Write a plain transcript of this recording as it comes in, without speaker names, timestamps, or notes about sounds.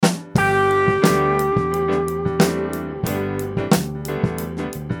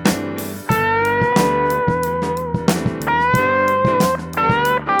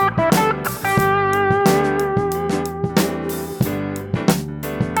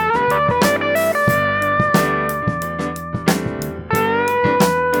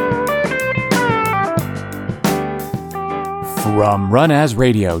From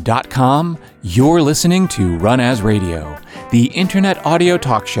runasradio.com, you're listening to Run As Radio, the internet audio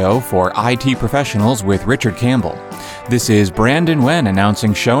talk show for IT professionals with Richard Campbell. This is Brandon Wen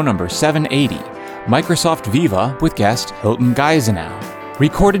announcing show number 780, Microsoft Viva with guest Hilton Giesenow,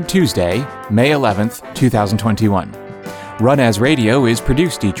 recorded Tuesday, May 11th, 2021. Run As Radio is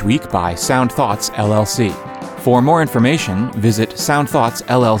produced each week by Sound Thoughts LLC. For more information, visit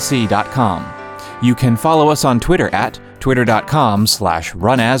soundthoughtsllc.com. You can follow us on Twitter at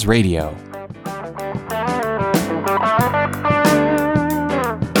twitter.com/runasradio.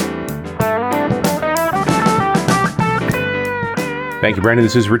 Thank you, Brandon.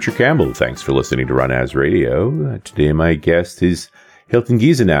 This is Richard Campbell. Thanks for listening to Run As Radio. Today, my guest is Hilton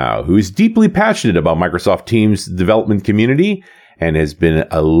Giesenow, who is deeply passionate about Microsoft Teams development community and has been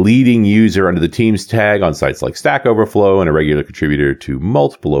a leading user under the Teams tag on sites like Stack Overflow and a regular contributor to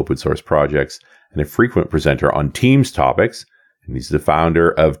multiple open source projects and a frequent presenter on Teams topics. And he's the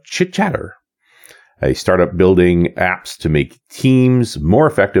founder of ChitChatter, a startup building apps to make Teams more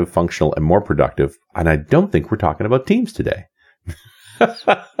effective, functional, and more productive. And I don't think we're talking about Teams today.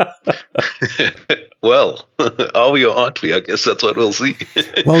 Well, are we or aren't we? I guess that's what we'll see.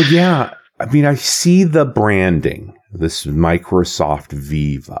 Well, yeah. I mean, I see the branding, this Microsoft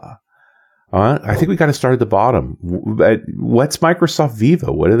Viva. I think we got to start at the bottom. What's Microsoft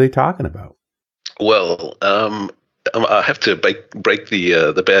Viva? What are they talking about? Well, I have to break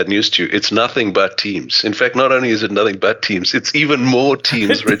the bad news to you. It's nothing but Teams. In fact, not only is it nothing but Teams, it's even more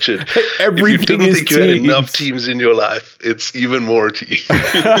Teams, Richard. Everything if you didn't is think you Teams. had enough Teams in your life, it's even more Teams.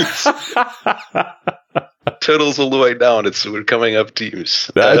 Turtles all the way down. We're coming up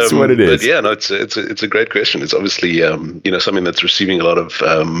Teams. That's what it is. But yeah, no, it's a great question. It's obviously something that's receiving a lot of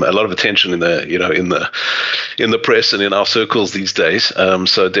attention in the press and in our circles these days.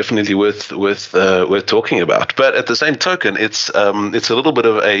 So definitely worth talking about. But at the same token, it's a little bit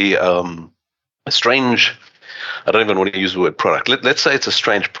of a strange. I don't even want to use the word product. Let's say it's a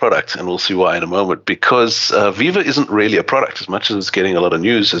strange product, and we'll see why in a moment, because Viva isn't really a product as much as it's getting a lot of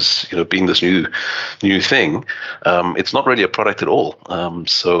news as, being this new thing. It's not really a product at all.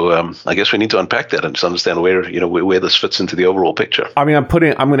 So I guess we need to unpack that and just understand where this fits into the overall picture. I mean, I'm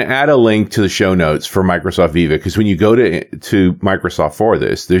going to add a link to the show notes for Microsoft Viva, because when you go to Microsoft for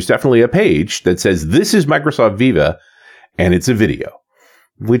this, there's definitely a page that says this is Microsoft Viva, and it's a video,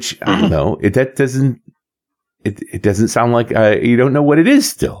 which I don't know. It doesn't sound like you don't know what it is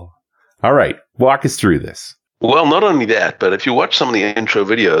still. All right. Walk us through this. Well, not only that, but if you watch some of the intro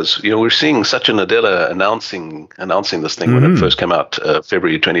videos, we're seeing Satya Nadella announcing this thing when it first came out,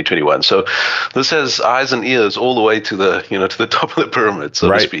 February 2021. So this has eyes and ears all the way to the top of the pyramid,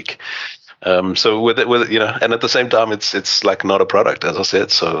 so to speak. So with it, and at the same time, it's like not a product, as I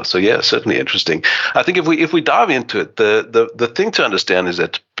said. So yeah, certainly interesting. I think if we dive into it, the thing to understand is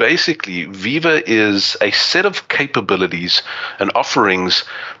that basically Viva is a set of capabilities and offerings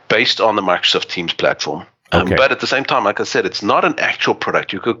based on the Microsoft Teams platform. Okay. But at the same time, like I said, it's not an actual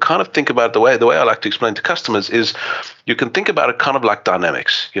product. You could kind of think about it the way I like to explain to customers is you can think about it kind of like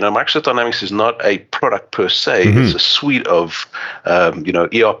Dynamics. Microsoft Dynamics is not a product per se. Mm-hmm. It's a suite of,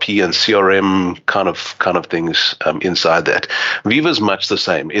 ERP and CRM kind of things inside that. Viva is much the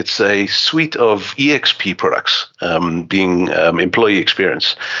same. It's a suite of EXP products, being employee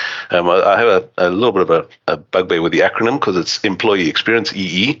experience. I have a little bit of a bugbear with the acronym because it's employee experience,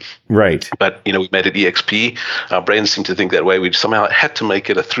 EE. Right. But, we made it EXP. Our brains seem to think that way. We somehow had to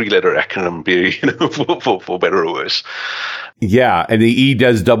make it a 3-letter acronym, for better or worse. Yeah, and the E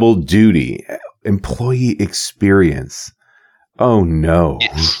does double duty. Employee experience. Oh no!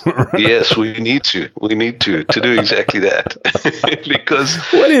 Yes, we need to do exactly that because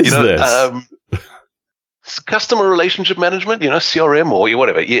what is this? Customer relationship management, CRM or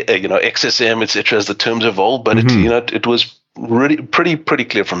whatever, XSM, etc. as the terms evolve, but it was really pretty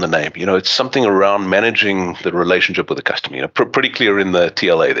clear from the name. It's something around managing the relationship with the customer. Pretty clear in the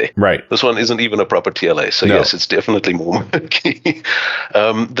TLA there. Right. This one isn't even a proper TLA, so yes, it's definitely more key.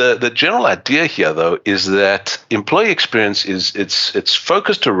 The general idea here, though, is that employee experience it's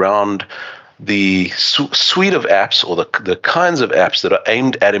focused around the suite of apps or the kinds of apps that are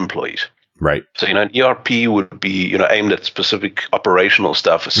aimed at employees. Right. So, an ERP would be, aimed at specific operational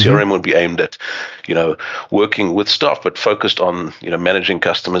stuff. A CRM would be aimed at, working with staff, but focused on, managing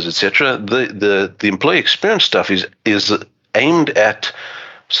customers, etc. The employee experience stuff is aimed at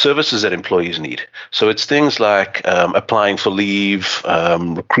services that employees need. So it's things like applying for leave,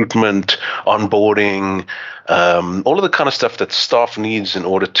 recruitment, onboarding, all of the kind of stuff that staff needs in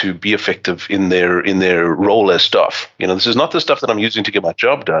order to be effective in their role as staff. This is not the stuff that I'm using to get my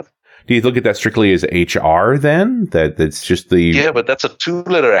job done. do you look at that strictly as HR then? That's just the... Yeah, but that's a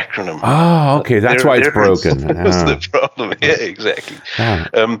 2-letter acronym. Oh, okay. That's why it's broken. That's the problem. Yeah, exactly.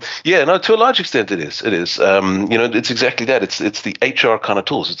 No, to a large extent it is. It's exactly that. It's the HR kind of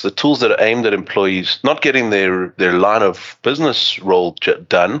tools. It's the tools that are aimed at employees not getting their line of business role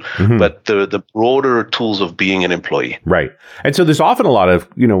done, but the broader tools of being an employee. Right. And so there's often a lot of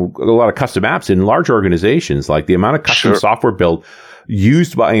custom apps in large organizations. Like the amount of custom software built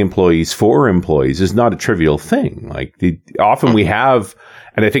used by employees for employees is not a trivial thing. Like often we have,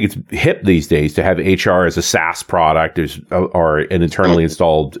 and I think it's hip these days to have HR as a SaaS product or an internally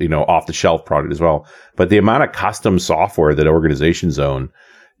installed, off the shelf product as well. But the amount of custom software that organizations own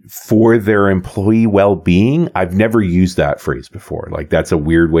for their employee well-being, I've never used that phrase before. Like that's a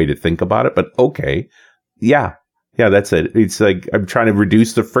weird way to think about it, but okay. Yeah, that's it. It's like I'm trying to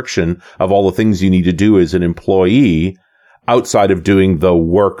reduce the friction of all the things you need to do as an employee outside of doing the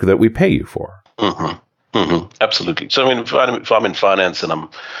work that we pay you for. Absolutely. So, I mean, if I'm in finance and I'm,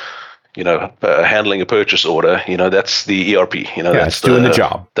 handling a purchase order, that's the ERP. That's doing the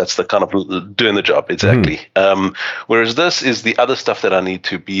job. That's the kind of doing the job. Exactly. Whereas this is the other stuff that I need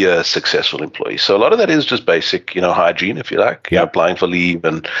to be a successful employee. So a lot of that is just basic, hygiene, if you like, applying for leave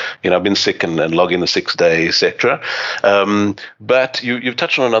and, I've been sick and logging the 6 day, etc. But you've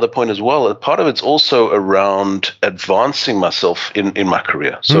touched on another point as well. Part of it's also around advancing myself in my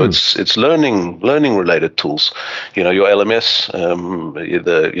career. So it's learning related tools, your LMS,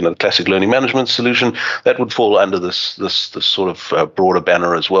 the classic learning management solution, that would fall under this sort of broader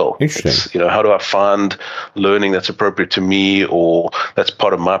banner as well. Interesting. How do I find learning that's appropriate to me or that's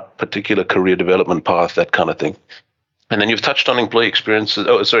part of my particular career development path, that kind of thing. And then you've touched on employee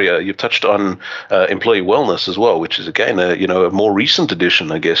experiences. You've touched on employee wellness as well, which is again a more recent addition,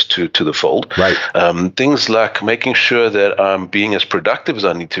 I guess, to the fold. Right. Things like making sure that I'm being as productive as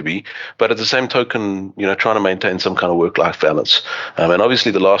I need to be, but at the same token, trying to maintain some kind of work-life balance. And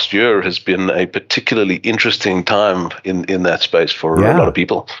obviously, the last year has been a particularly interesting time in that space for a lot of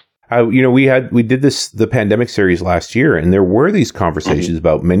people. We did the pandemic series last year, and there were these conversations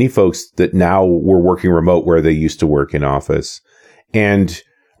about many folks that now were working remote where they used to work in office and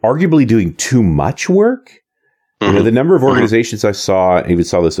arguably doing too much work. The number of organizations I saw, and even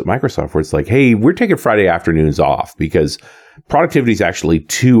saw this at Microsoft, where it's like, hey, we're taking Friday afternoons off because productivity is actually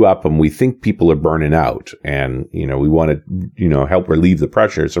too up and we think people are burning out and, we want to, help relieve the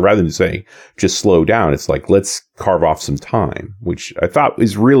pressure. So rather than saying just slow down, it's like, let's carve off some time, which I thought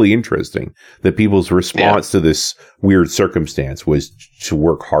is really interesting that people's response to this weird circumstance was to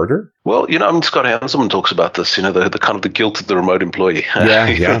work harder. Well, Scott Hanselman talks about this, the kind of the guilt of the remote employee,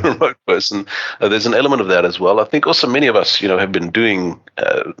 the remote person. There's an element of that as well. I think also many of us, have been doing,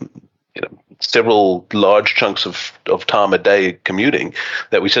 several large chunks of time a day commuting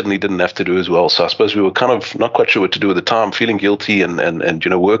that we certainly didn't have to do as well. So I suppose we were kind of not quite sure what to do with the time, feeling guilty and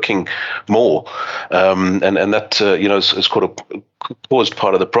working more. And that, is caused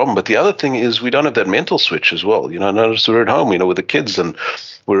part of the problem. But the other thing is we don't have that mental switch as well. Notice we're at home, with the kids and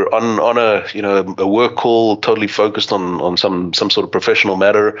we're on a work call, totally focused on some sort of professional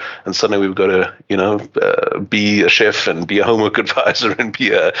matter, and suddenly we've got to be a chef and be a homework advisor and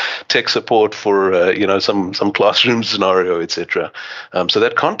be a tech support for some classroom scenario, etc. So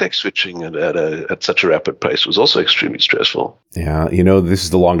that context switching at such a rapid pace was also extremely stressful. Yeah, this is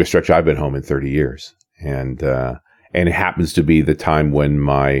the longest stretch I've been home in 30 years, and it happens to be the time when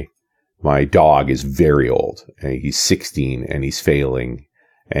my dog is very old. He's 16 and he's failing.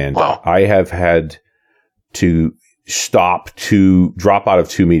 And I have had to drop out of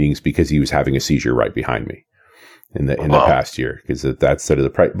 2 meetings because he was having a seizure right behind me in the past year, because that's sort of the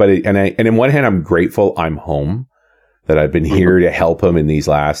price. But and in one hand, I'm grateful I'm home, that I've been here to help him in these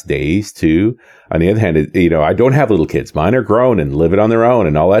last days too. On the other hand, I don't have little kids. Mine are grown and living on their own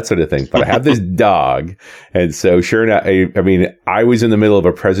and all that sort of thing. But I have this dog. And so sure enough, I was in the middle of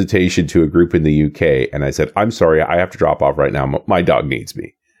a presentation to a group in the UK and I said, I'm sorry, I have to drop off right now. My dog needs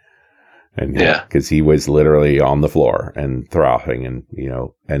me. And because he was literally on the floor and thrashing and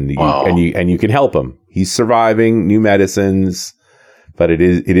you can help him. He's surviving, new medicines, but it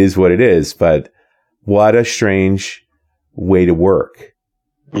is what it is. But what a strange way to work.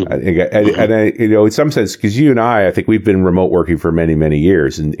 And in some sense, because you and I think we've been remote working for many, many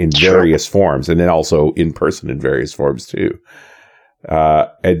years in various forms, and then also in person in various forms too.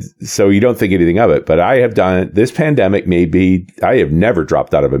 And so you don't think anything of it, but I have done it. This pandemic I have never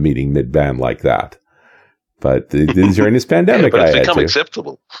dropped out of a meeting mid-band like that. But during this pandemic, but it's become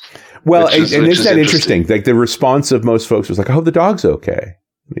acceptable. Well, isn't that interesting? Like the response of most folks was like, "Oh, the dog's okay."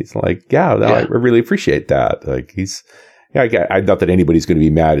 And he's like, "Yeah, I really appreciate that." Like I not that anybody's going to be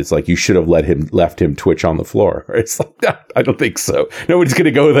mad. It's like, you should have left him twitch on the floor. It's like, no, I don't think so. Nobody's going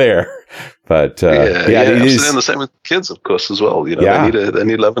to go there. But it is. And the same with kids, of course, as well. They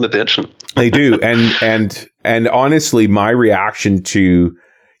need love and attention. They do. And honestly, my reaction to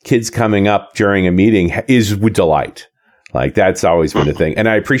kids coming up during a meeting is with delight. Like, that's always been a thing. And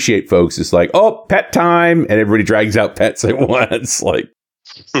I appreciate folks. It's like, oh, pet time. And everybody drags out pets at once. Like,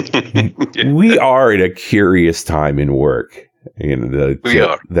 we are in a curious time in work. We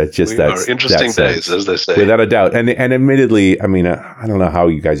are. Interesting days, as they say. Without a doubt. And admittedly, I mean, I don't know how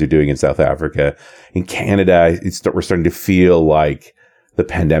you guys are doing in South Africa. In Canada, we're starting to feel like the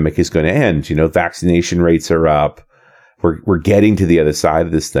pandemic is going to end. Vaccination rates are up. We're getting to the other side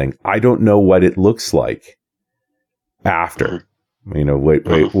of this thing. I don't know what it looks like after.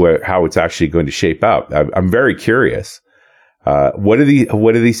 How it's actually going to shape up. I'm very curious. What are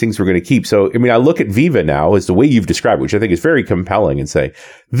these things we're going to keep? So, I mean, I look at Viva now as the way you've described it, which I think is very compelling, and say,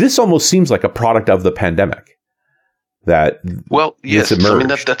 this almost seems like a product of the pandemic. Yes. I mean,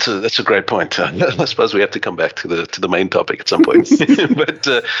 that's a great point. I suppose we have to come back to the main topic at some point.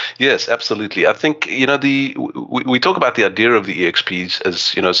 But yes, absolutely. I think we talk about the idea of the EXPs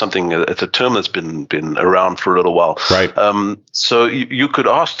as something. It's a term that's been around for a little while. Right. So you could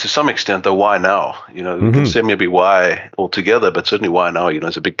ask to some extent, though, why now? You can say maybe why altogether, but certainly why now?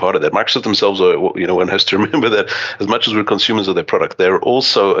 Is a big part of that. Microsoft themselves are. One has to remember that as much as we're consumers of their product, they're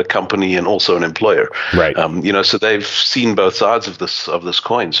also a company and also an employer. Right. So they've seen both sides of this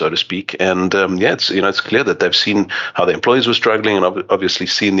coin, so to speak, and it's clear that they've seen how the employees were struggling, and obviously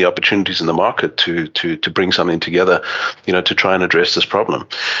seen the opportunities in the market to bring something together, to try and address this problem.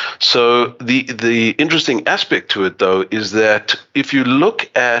 So the interesting aspect to it, though, is that if you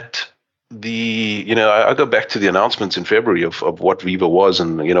look at I go back to the announcements in February of what Viva was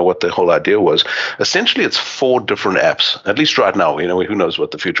and, what the whole idea was. Essentially, it's 4 different apps, at least right now. Who knows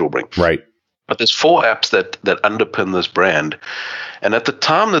what the future will bring. Right. But there's 4 apps that underpin this brand. And at the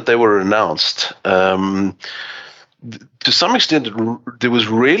time that they were announced, to some extent, there was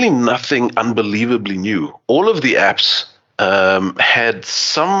really nothing unbelievably new. All of the apps had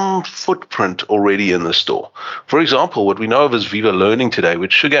some footprint already in the store. For example, what we know of is Viva Learning today,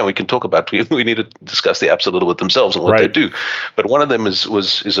 which again we can talk about. We need to discuss the apps a little bit themselves and what they do. But one of them is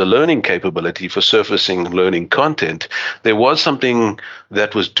a learning capability for surfacing learning content. There was something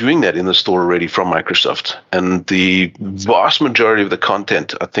that was doing that in the store already from Microsoft, and the vast majority of the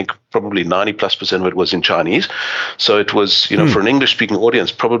content, I think probably 90+% of it, was in Chinese. So it was, for an English-speaking audience,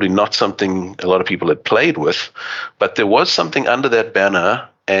 probably not something a lot of people had played with, but there was something under that banner,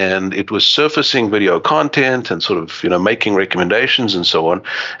 and it was surfacing video content and sort of, making recommendations and so on.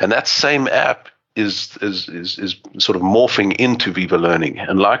 And that same app is sort of morphing into Viva Learning,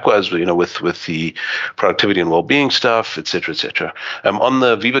 and likewise, with the productivity and well-being stuff, et cetera, et cetera. On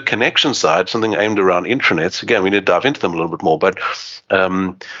the Viva Connection side, something aimed around intranets. Again, we need to dive into them a little bit more, but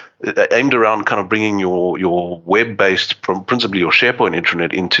aimed around kind of bringing your web-based, principally your SharePoint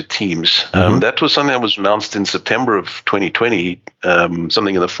intranet, into Teams. That was something that was announced in September of 2020,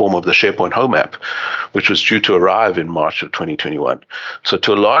 something in the form of the SharePoint Home app, which was due to arrive in March of 2021. So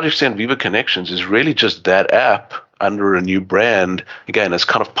to a large extent, Viva Connections is really just that app under a new brand, again, as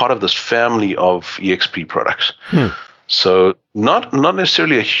kind of part of this family of EXP products. So not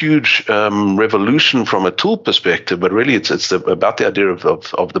necessarily a huge revolution from a tool perspective, but really it's about the idea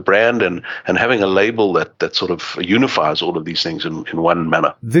of the brand and having a label that sort of unifies all of these things in one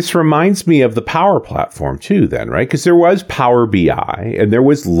manner. This reminds me of the Power Platform too, then, right? Because there was Power BI and there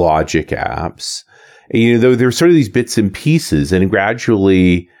was Logic apps. There were sort of these bits and pieces, and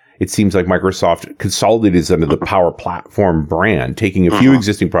gradually it seems like Microsoft consolidated under the Power Platform brand, taking a few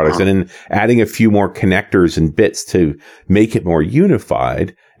existing products and then adding a few more connectors and bits to make it more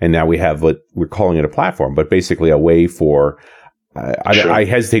unified. And now we have what we're calling it a platform, but basically a way for, I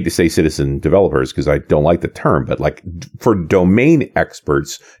hesitate to say citizen developers because I don't like the term, but like for domain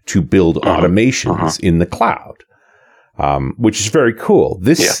experts to build automations in the cloud. Which is very cool.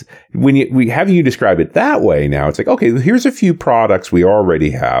 When you describe it that way now, it's like, okay, here's a few products we already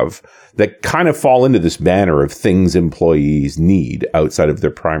have that kind of fall into this banner of things employees need outside of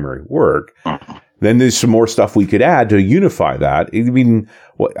their primary work. Then there's some more stuff we could add to unify that. I mean,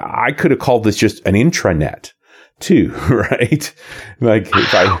 I could have called this just an intranet too, right? Like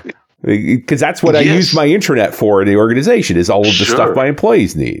because that's what I use my intranet for in the organization, is all of the stuff my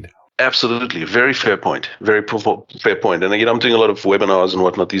employees need. Absolutely. Very fair point. Fair point. And, I'm doing a lot of webinars and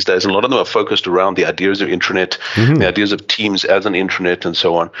whatnot these days, and a lot of them are focused around the ideas of intranet, the ideas of Teams as an intranet, and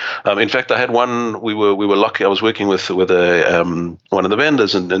so on. In fact, I had one, we were lucky. I was working with a one of the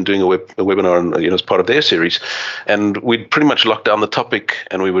vendors and doing a webinar on, as part of their series. And we'd pretty much locked down the topic,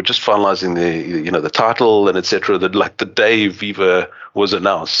 and we were just finalizing the title and et cetera, the day Viva was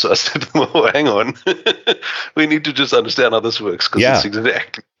announced. So I said, well, hang on. We need to just understand how this works, because it's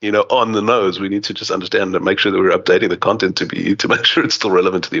exactly, on the nose. We need to just understand and make sure that we're updating the content to make sure it's still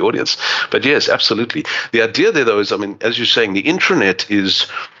relevant to the audience. But yes, absolutely. The idea there, though, is, as you're saying, the intranet is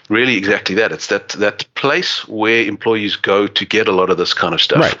really exactly that. It's that place where employees go to get a lot of this kind of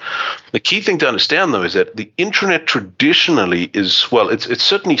stuff. Right. The key thing to understand, though, is that the intranet traditionally is, it's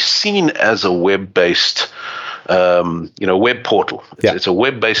certainly seen as a web-based web portal. It's a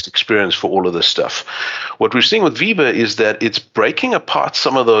web-based experience for all of this stuff. What we're seeing with Viva is that it's breaking apart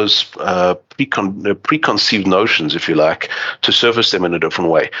some of those preconceived notions, if you like, to surface them in a different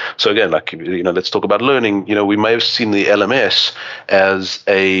way. So again, let's talk about learning. We may have seen the LMS as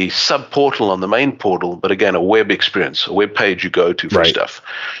a sub-portal on the main portal, but again, a web experience, a web page you go to for stuff.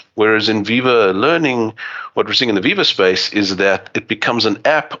 Whereas in Viva Learning, what we're seeing in the Viva space is that it becomes an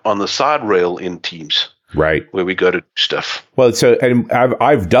app on the side rail in Teams. Right. Where we go to do stuff. Well, and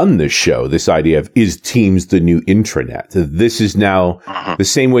I've done this show, this idea of, is Teams the new intranet? This is now the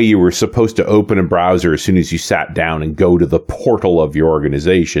same way you were supposed to open a browser as soon as you sat down and go to the portal of your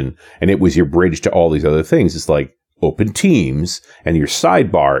organization, and it was your bridge to all these other things. It's like open Teams, and your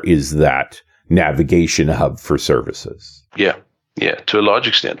sidebar is that navigation hub for services. Yeah. Yeah, to a large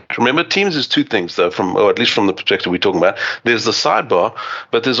extent. Remember, Teams is two things, though, at least from the perspective we're talking about. There's the sidebar,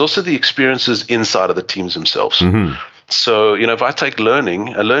 but there's also the experiences inside of the Teams themselves. Mm-hmm. So, if I take learning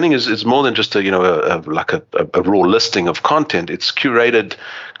is more than just a raw listing of content. It's curated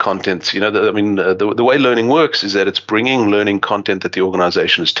content. The way learning works is that it's bringing learning content that the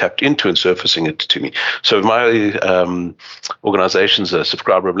organization has tapped into and surfacing it to me. So if my organization's a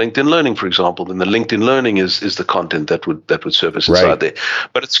subscriber of LinkedIn Learning, for example, then the LinkedIn Learning is the content that would surface inside there.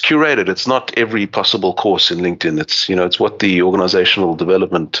 But it's curated. It's not every possible course in LinkedIn. It's what the organizational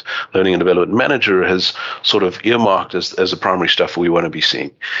learning and development manager has sort of earmarked as the primary stuff we want to be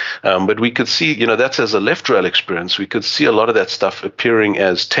seeing. But we could see, that's as a left rail experience, we could see a lot of that stuff appearing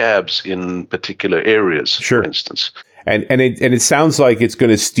as tabs in particular areas, for instance. And it sounds like it's going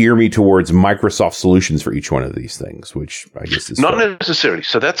to steer me towards Microsoft solutions for each one of these things, which I guess is not necessarily.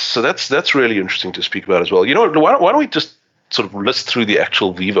 So that's really interesting to speak about as well. Why don't we just sort of list through the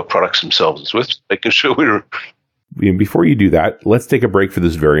actual Viva products themselves? It's worth making sure we're... Before you do that, let's take a break for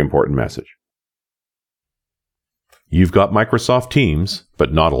this very important message. You've got Microsoft Teams,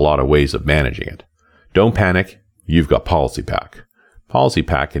 but not a lot of ways of managing it. Don't panic. You've got Policy Pack. Policy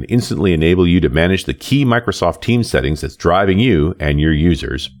Pack can instantly enable you to manage the key Microsoft Teams settings that's driving you and your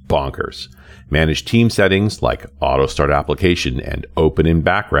users bonkers. Manage team settings like auto start application and open in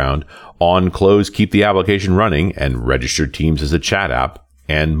background, on close keep the application running, and register Teams as a chat app,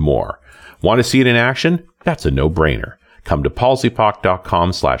 and more. Want to see it in action? That's a no-brainer. Come to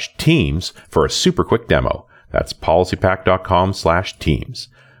policypack.com/teams for a super quick demo. That's policypack.com/teams.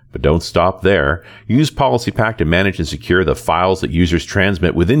 But don't stop there. Use PolicyPack to manage and secure the files that users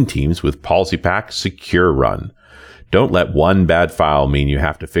transmit within Teams with PolicyPack Secure Run. Don't let one bad file mean you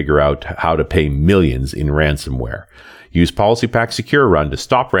have to figure out how to pay millions in ransomware. Use PolicyPack Secure Run to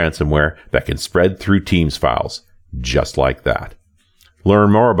stop ransomware that can spread through Teams files, just like that.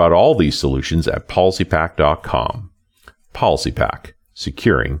 Learn more about all these solutions at policypack.com. PolicyPack,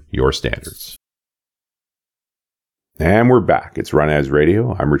 securing your standards. And we're back. It's Run As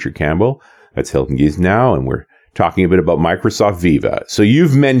Radio. I'm Richard Campbell. That's Hilton Giesenow, and we're talking a bit about Microsoft Viva. So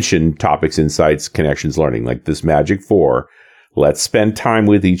you've mentioned topics, insights, connections, learning, like this Magic 4. Let's spend time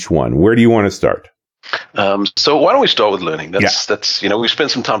with each one. Where do you want to start? So why don't we start with learning? That's we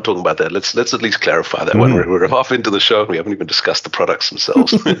spent some time talking about that. Let's at least clarify that one. We're half into the show and we haven't even discussed the products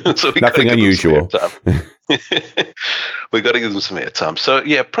themselves. So nothing unusual. We got to give them some airtime. So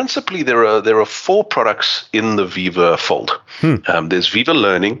principally there are 4 products in the Viva fold. There's Viva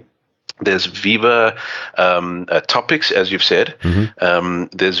Learning. There's Viva Topics, as you've said.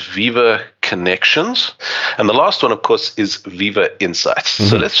 There's Viva Connections. And the last one, of course, is Viva Insights.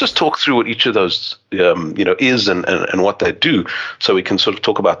 So let's just talk through what each of those is and what they do, so we can sort of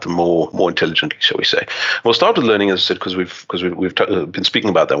talk about them more intelligently, shall we say. We'll start with learning, as I said, because we've been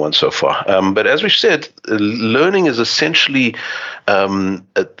speaking about that one so far. But as we've said, learning is essentially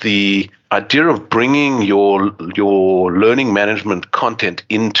the idea of bringing your learning management content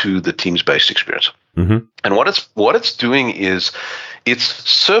into the Teams-based experience. And what it's doing is it's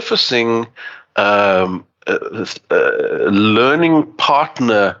surfacing learning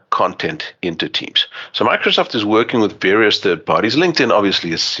partner content into teams. So Microsoft is working with various third parties. LinkedIn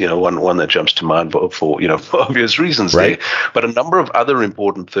obviously is, one that jumps to mind for for obvious reasons, right, there. But a number of other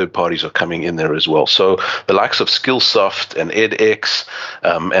important third parties are coming in there as well. So the likes of Skillsoft and edX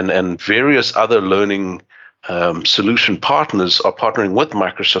and various other learning solution partners are partnering with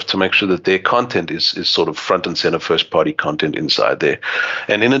Microsoft to make sure that their content is sort of front and center first party content inside there.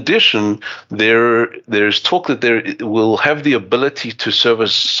 And in addition, there's talk that there will have the ability to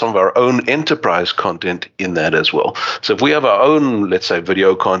service some of our own enterprise content in that as well. So if we have our own, let's say,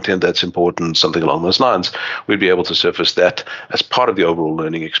 video content that's important, something along those lines, we'd be able to surface that as part of the overall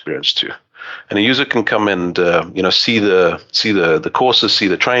learning experience too. And a user can come and see the courses, see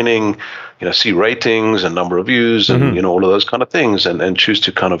the training, see ratings and number of views and all of those kind of things, and choose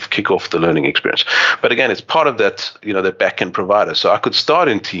to kind of kick off the learning experience. But again, it's part of that that back-end provider. So I could start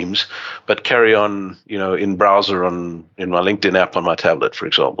in Teams, but carry on in browser in my LinkedIn app on my tablet, for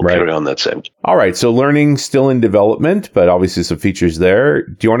example. Right. Carry on that same. All right. So learning still in development, but obviously some features there.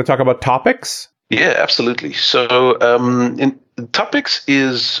 Do you want to talk about topics? Yeah, absolutely. So Topics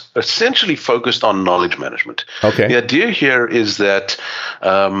is essentially focused on knowledge management. Okay. The idea here is that,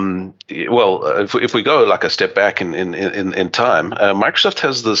 if we go like a step back in time, Microsoft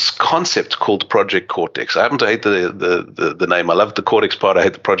has this concept called Project Cortex. I happen to hate the name. I love the Cortex part. I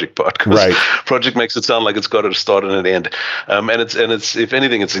hate the project part because project makes it sound like it's got a start and an end. And it's if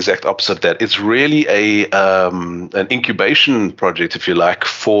anything, it's the exact opposite of that. It's really an incubation project, if you like,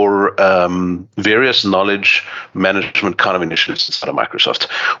 for various knowledge management kind of initiatives inside of Microsoft.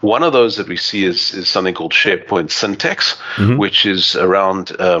 One of those that we see is something called SharePoint Syntax, which is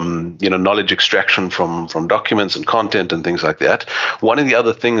around knowledge extraction from documents and content and things like that. One of the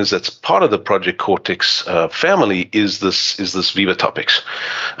other things that's part of the Project Cortex family is this Viva topics,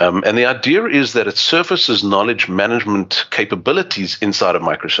 and the idea is that it surfaces knowledge management capabilities inside of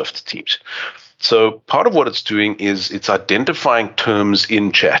Microsoft Teams. So part of what it's doing is it's identifying terms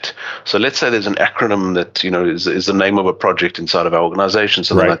in chat. So let's say there's an acronym that is the name of a project inside of our organization,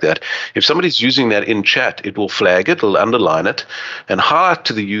 something like that. If somebody's using that in chat, it will flag it, it'll underline it, and highlight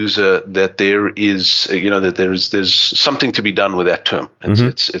to the user that there is there's something to be done with that term.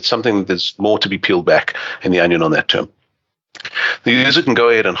 It's something that there's more to be peeled back in the onion on that term. The user can go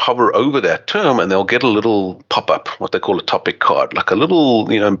ahead and hover over that term, and they'll get a little pop-up, what they call a topic card, like a little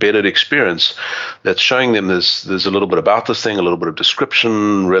embedded experience that's showing them there's a little bit about this thing, a little bit of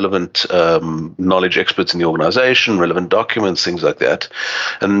description, relevant knowledge experts in the organization, relevant documents, things like that.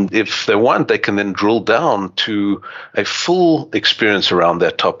 And if they want, they can then drill down to a full experience around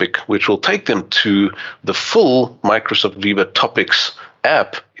that topic, which will take them to the full Microsoft Viva Topics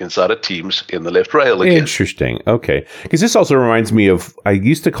app inside of Teams in the left rail again. Interesting. Okay. Because this also reminds me of, I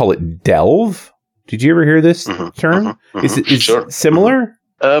used to call it Delve. Did you ever hear this term? Is it similar?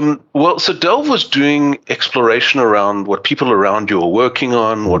 So Delve was doing exploration around what people around you are working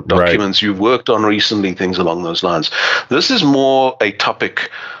on, what documents you've worked on recently, things along those lines. This is more a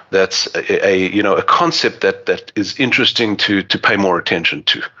topic that's a concept that is interesting to pay more attention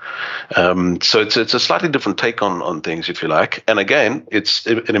to. So it's a slightly different take on things, if you like. And again, it's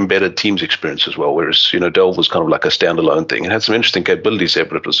an embedded Teams experience as well, whereas Delve was kind of like a standalone thing. It had some interesting capabilities there,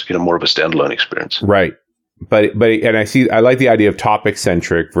 but it was more of a standalone experience. Right. But I like the idea of topic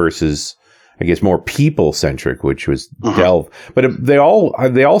centric versus, I guess, more people centric, which was Delve. But they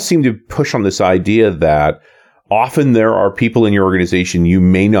all seem to push on this idea that often there are people in your organization you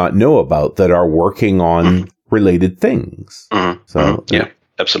may not know about that are working on related things. So yeah,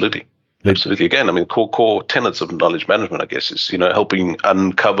 absolutely. Absolutely. Again, I mean, core tenets of knowledge management, I guess, is, helping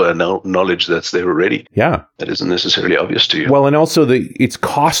uncover knowledge that's there already. Yeah. That isn't necessarily obvious to you. Well, and also it's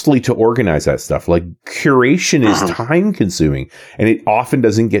costly to organize that stuff. Like curation is time consuming and it often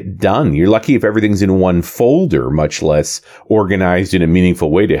doesn't get done. You're lucky if everything's in one folder, much less organized in a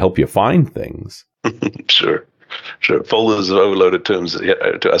meaningful way to help you find things. Sure. Folders are overloaded terms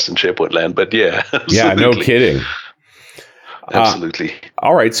to us in SharePoint land, but yeah. Absolutely. Yeah, no kidding. Absolutely.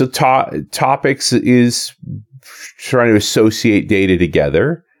 All right. So topics is trying to associate data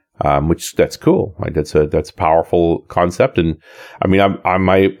together, which that's cool. Right? That's a powerful concept. And I mean,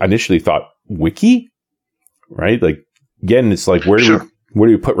 I initially thought wiki, right? Like again, it's like where do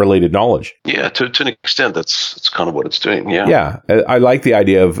we put related knowledge? Yeah, to an extent, that's kind of what it's doing. Yeah. Yeah. I like the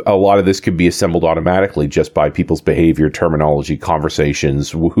idea of a lot of this could be assembled automatically just by people's behavior, terminology,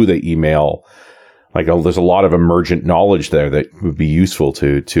 conversations, who they email. Like, there's a lot of emergent knowledge there that would be useful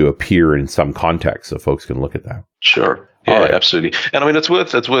to appear in some context, so folks can look at that. Sure. Yeah, All right. absolutely. And I mean, it's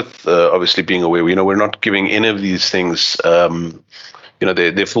worth obviously being aware. We're not giving any of these things,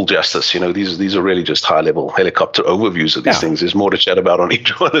 their full justice. These are really just high level helicopter overviews of these things. There's more to chat about on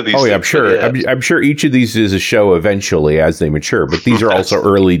each one of these. Oh, yeah, things. I'm sure. Yeah. I'm sure each of these is a show eventually as they mature, but these are also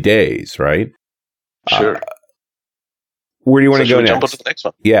early days, right? Sure. Where do you want to go next? Jump on to the next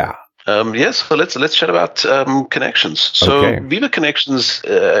one. Yeah. Yes, so let's chat about connections. So Viva Connections,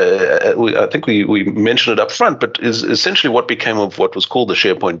 I think we mentioned it up front, but is essentially what became of what was called the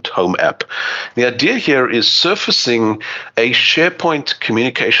SharePoint Home app. The idea here is surfacing a SharePoint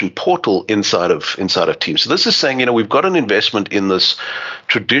communication portal inside of Teams. So this is saying, we've got an investment in this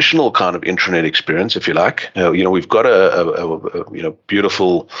traditional kind of intranet experience, if you like. We've got a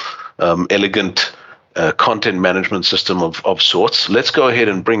beautiful, elegant content management system of sorts. Let's go ahead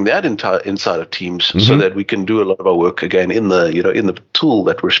and bring that inside of Teams so that we can do a lot of our work again in the tool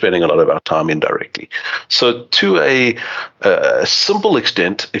that we're spending a lot of our time in directly. So to a simple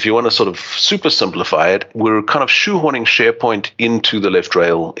extent, if you want to sort of super simplify it, we're kind of shoehorning SharePoint into the left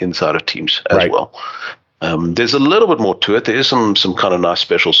rail inside of Teams as well. There's a little bit more to it. There is some kind of nice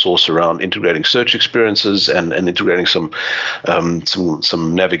special sauce around integrating search experiences and integrating some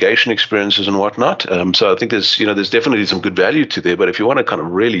navigation experiences and whatnot. So I think there's definitely some good value to there. But if you want a kind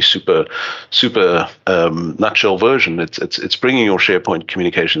of really super nutshell version, it's bringing your SharePoint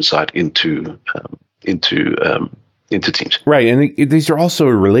communication site into Teams. Right. And these are also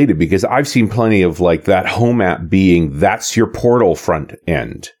related because I've seen plenty of like that home app being that's your portal front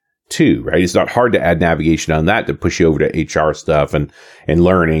end too, right? It's not hard to add navigation on that to push you over to HR stuff and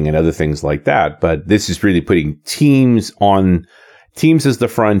learning and other things like that. But this is really putting Teams as the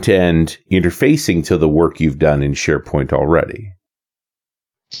front end, interfacing to the work you've done in SharePoint already.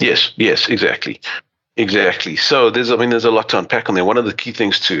 Yes, exactly. Exactly. So there's a lot to unpack on there. One of the key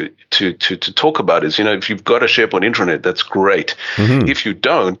things to talk about is, if you've got a SharePoint intranet, that's great. If you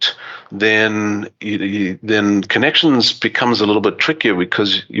don't, then connections becomes a little bit trickier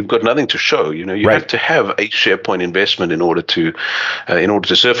because you've got nothing to show. You have to have a SharePoint investment in order to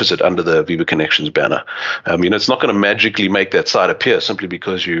surface it under the Viva Connections banner. It's not going to magically make that site appear simply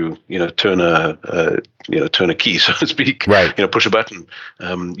because you turn a key, so to speak. Right. Push a button.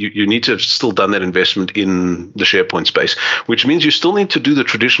 You need to have still done that investment in the SharePoint space, which means you still need to do the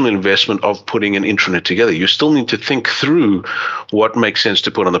traditional investment of putting an intranet together. You still need to think through what makes sense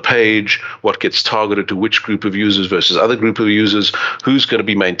to put on the page, what gets targeted to which group of users versus other group of users, who's going to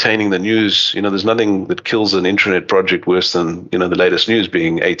be maintaining the news. There's nothing that kills an intranet project worse than, the latest news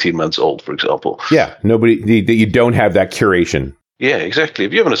being 18 months old, for example. Yeah, you don't have that curation. Yeah, exactly.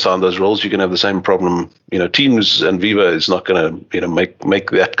 If you haven't assigned those roles, you can have the same problem. Teams and Viva is not going to, make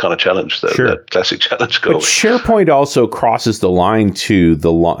that kind of challenge, that classic challenge go away. But SharePoint also crosses the line to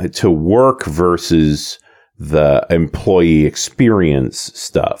work versus the employee experience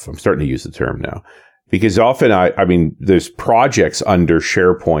stuff. I'm starting to use the term now. Because often, there's projects under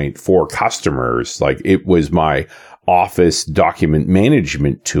SharePoint for customers. Like it was my Office document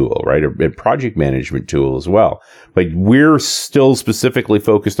management tool, right? A project management tool as well. But we're still specifically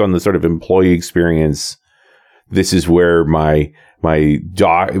focused on the sort of employee experience. This is where where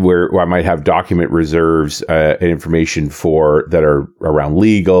I might have document reserves and information that are around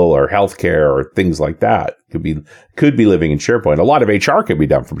legal or healthcare or things like that. Could be living in SharePoint. A lot of HR can be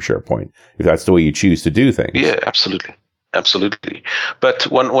done from SharePoint if that's the way you choose to do things. Yeah, absolutely. Absolutely. But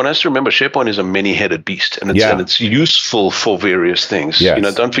one has to remember SharePoint is a many-headed beast, and it's useful for various things.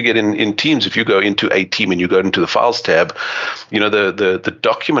 Yes. Don't forget in Teams, if you go into a team and you go into the Files tab, the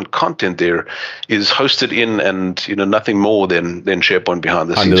document content there is hosted in and nothing more than SharePoint behind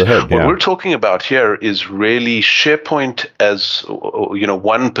the scenes. What we're talking about here is really SharePoint as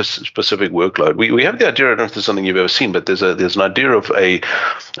one specific workload. We have the idea, I don't know if this is something you've ever seen, but there's an idea of a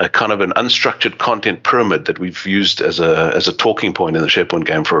kind of an unstructured content pyramid that we've used as a talking point in the SharePoint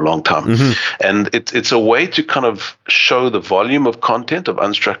game for a long time. And it's a way to kind of show the volume of content, of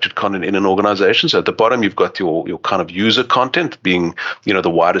unstructured content in an organization. So at the bottom, you've got your kind of user content being, the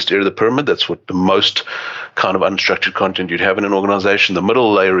widest area of the pyramid. That's what the most kind of unstructured content you'd have in an organization. The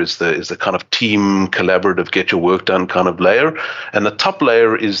middle layer is the kind of team, collaborative, get your work done kind of layer. And the top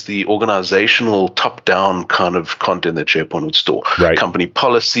layer is the organizational top-down kind of content that SharePoint would store. Right. Company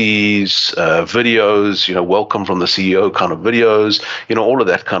policies, videos, welcome from the CEO kind of videos, all of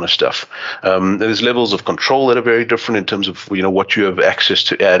that kind of stuff. There's levels of control that are very different in terms of, what you have access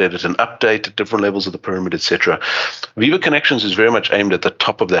to add, edit, and update at different levels of the pyramid, etc. Viva Connections is very much aimed at the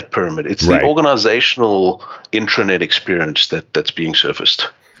top of that pyramid. It's the organizational intranet experience that's being surfaced.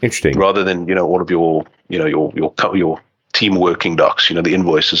 Interesting. Rather than, all of your team working docs, the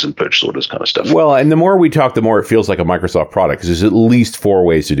invoices and purchase orders kind of stuff. Well, and the more we talk, the more it feels like a Microsoft product, because there's at least 4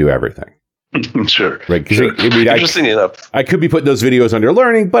 ways to do everything. Sure. Right. Sure. Interesting enough. I could be putting those videos under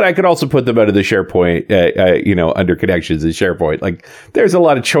learning, but I could also put them under the SharePoint, under connections in SharePoint. Like, there's a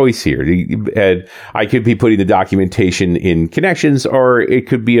lot of choice here. And I could be putting the documentation in connections, or it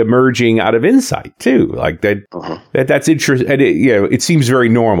could be emerging out of Insight too. Like that, that's interesting. And it seems very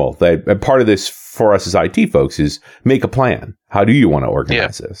normal that part of this for us as IT folks is make a plan. How do you want to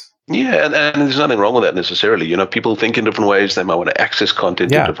organize this? Yeah, and there's nothing wrong with that necessarily. People think in different ways. They might want to access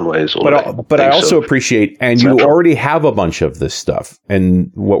content in different ways. But I also appreciate, and you already have a bunch of this stuff.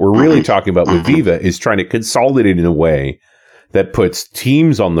 And what we're really talking about with Viva is trying to consolidate it in a way that puts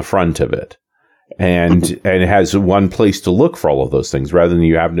teams on the front of it and has one place to look for all of those things, rather than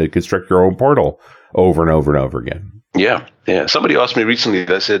you having to construct your own portal over and over and over again. Yeah. Somebody asked me recently,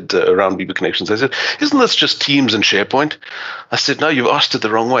 they said around Viva Connections, they said, isn't this just Teams and SharePoint? I said, no, you've asked it the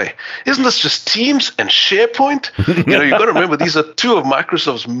wrong way. Isn't this just Teams and SharePoint? You've got to remember, these are 2 of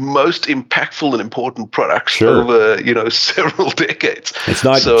Microsoft's most impactful and important products over, several decades. It's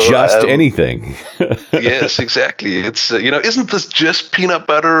not just anything. Yes, exactly. It's, isn't this just peanut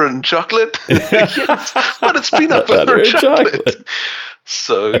butter and chocolate? Yes, but it's peanut butter and chocolate.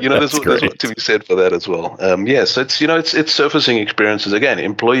 So, there's what to be said for that as well. So it's surfacing experiences, again,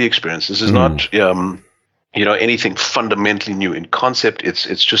 employee experience. This is not, anything fundamentally new in concept.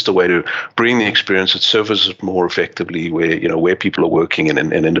 It's just a way to bring the experience that surfaces more effectively where people are working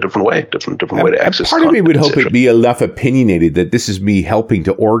and in a different way, different way to access. Part of me would hope it'd be enough opinionated that this is me helping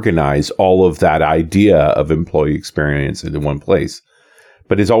to organize all of that idea of employee experience into one place.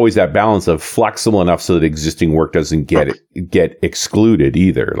 But it's always that balance of flexible enough so that existing work doesn't get excluded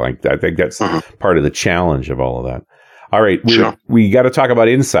either. Like, I think that's part of the challenge of all of that. All right, we got to talk about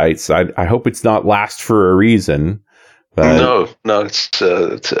insights. I hope it's not last for a reason. No,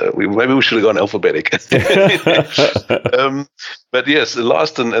 maybe we should have gone alphabetic. But yes,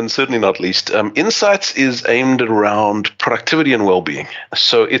 last and certainly not least, Insights is aimed around productivity and well-being.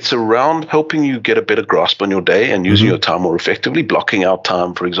 So it's around helping you get a better grasp on your day and using your time more effectively, blocking out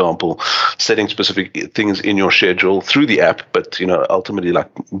time, for example, setting specific things in your schedule through the app, but ultimately like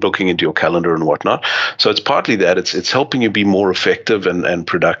booking into your calendar and whatnot. So it's partly that it's helping you be more effective and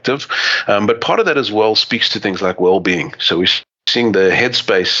productive. But part of that as well speaks to things like well-being. So we're seeing the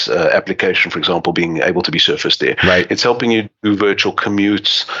Headspace application, for example, being able to be surfaced there. Right. It's helping you do virtual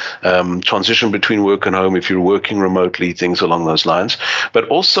commutes, transition between work and home if you're working remotely, things along those lines. But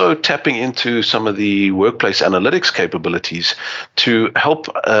also tapping into some of the workplace analytics capabilities to help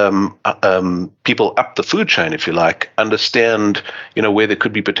people up the food chain, if you like, understand where there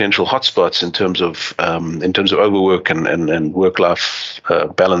could be potential hotspots in terms of overwork and work-life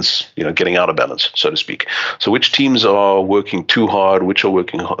balance, getting out of balance, so to speak. So which teams are working too hard, which are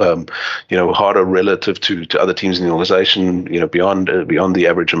working harder relative to other teams in the organization, beyond the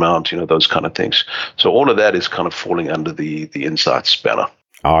average amount, those kind of things. So all of that is kind of falling under the Insights banner.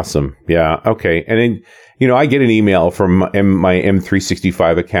 Awesome. Yeah. Okay. And then, I get an email from my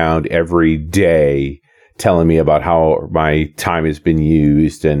M365 account every day telling me about how my time has been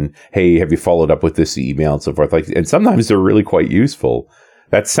used and, hey, have you followed up with this email and so forth. And sometimes they're really quite useful.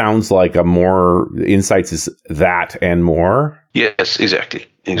 That sounds like a more Insights is that and more. Yes, exactly.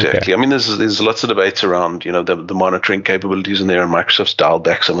 Okay. I mean, there's lots of debates around, the monitoring capabilities in there, and Microsoft's dialed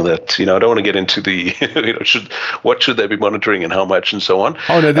back some of that. I don't want to get into the, what should they be monitoring and how much and so on.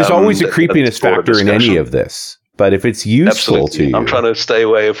 Oh, no, there's always a creepiness factor in any of this. But if it's useful to you, I'm trying to stay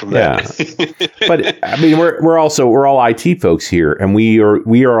away from that. Yeah. But I mean, we're all IT folks here, and we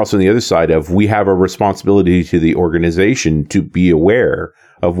are also on the other side of, we have a responsibility to the organization to be aware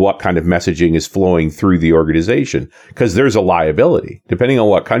of what kind of messaging is flowing through the organization, because there's a liability depending on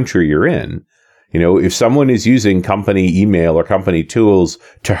what country you're in. If someone is using company email or company tools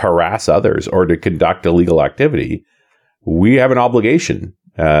to harass others or to conduct illegal activity, we have an obligation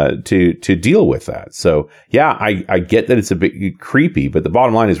to deal with that. So yeah, I get that it's a bit creepy, but the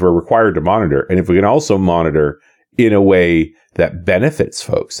bottom line is we're required to monitor. And if we can also monitor in a way that benefits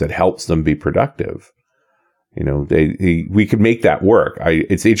folks, that helps them be productive, we could make that work.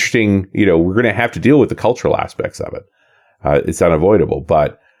 It's interesting, we're going to have to deal with the cultural aspects of it. It's unavoidable,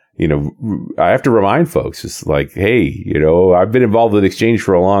 but I have to remind folks, it's like, hey, I've been involved with Exchange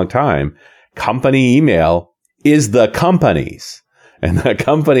for a long time. Company email is the company's. And the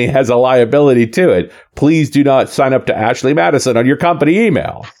company has a liability to it. Please do not sign up to Ashley Madison on your company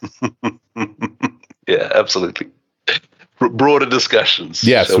email. Yeah, absolutely. broader discussions.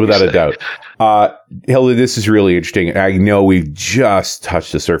 Yes, without a doubt. Hilton, this is really interesting. I know we've just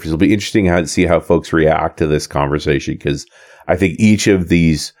touched the surface. It'll be interesting to see how folks react to this conversation, because I think each of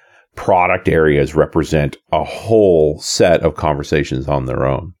these product areas represent a whole set of conversations on their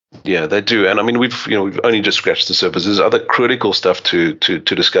own. Yeah, they do. And I mean, we've only just scratched the surface. There's other critical stuff to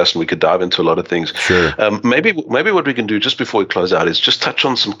discuss, and we could dive into a lot of things. Sure. Maybe what we can do just before we close out is just touch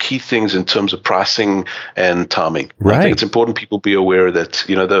on some key things in terms of pricing and timing. Right. I think it's important people be aware that,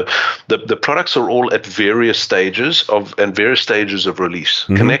 the products are all at various stages of release.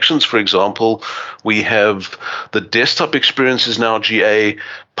 Mm-hmm. Connections, for example, we have the desktop experience is now GA.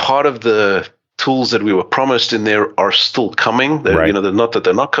 Part of the tools that we were promised in there are still coming. They're not that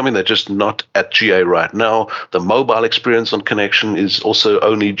they're not coming, they're just not at GA right now. The mobile experience on Connection is also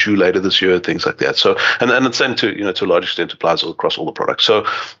only due later this year, things like that. So, and the same to a large extent applies across all the products. So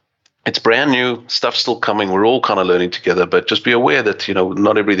it's brand new, stuff's still coming. We're all kind of learning together, but just be aware that,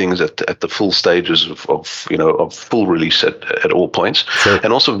 not everything is at the full stages of full release at all points. Sure.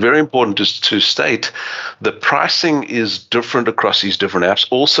 And also very important is to state the pricing is different across these different apps,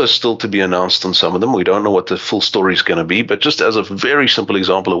 also still to be announced on some of them. We don't know what the full story is going to be, but just as a very simple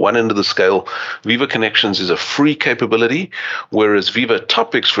example, at one end of the scale, Viva Connections is a free capability, whereas Viva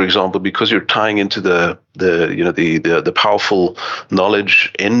Topics, for example, because you're tying into the powerful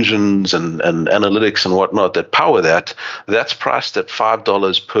knowledge engines and analytics and whatnot that power that's priced at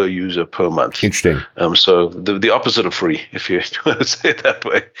 $5 per user per month. Interesting. So the opposite of free, if you want to say it that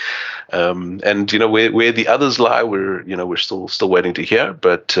way. And where the others lie, we're still waiting to hear,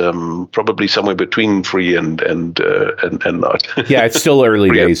 but probably somewhere between free and not. Yeah, it's still early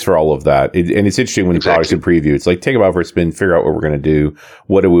days for all of that, and it's interesting when the product's in preview. It's like, take them out for a spin, figure out what we're going to do.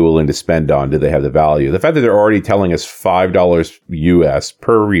 What are we willing to spend on? Do they have the value? The fact that they're already telling us $5 US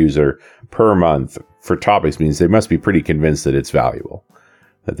per user per month for topics means they must be pretty convinced that it's valuable,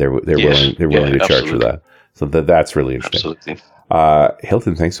 that they're willing to charge for that. So that's really interesting. Absolutely.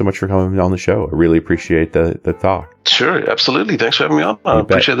 Hilton, thanks so much for coming on the show. I really appreciate the talk. Sure, absolutely. Thanks for having me on. I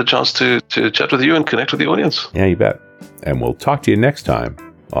appreciate the chance to chat with you and connect with the audience. Yeah, you bet. And we'll talk to you next time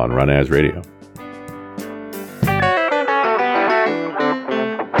on Run As Radio.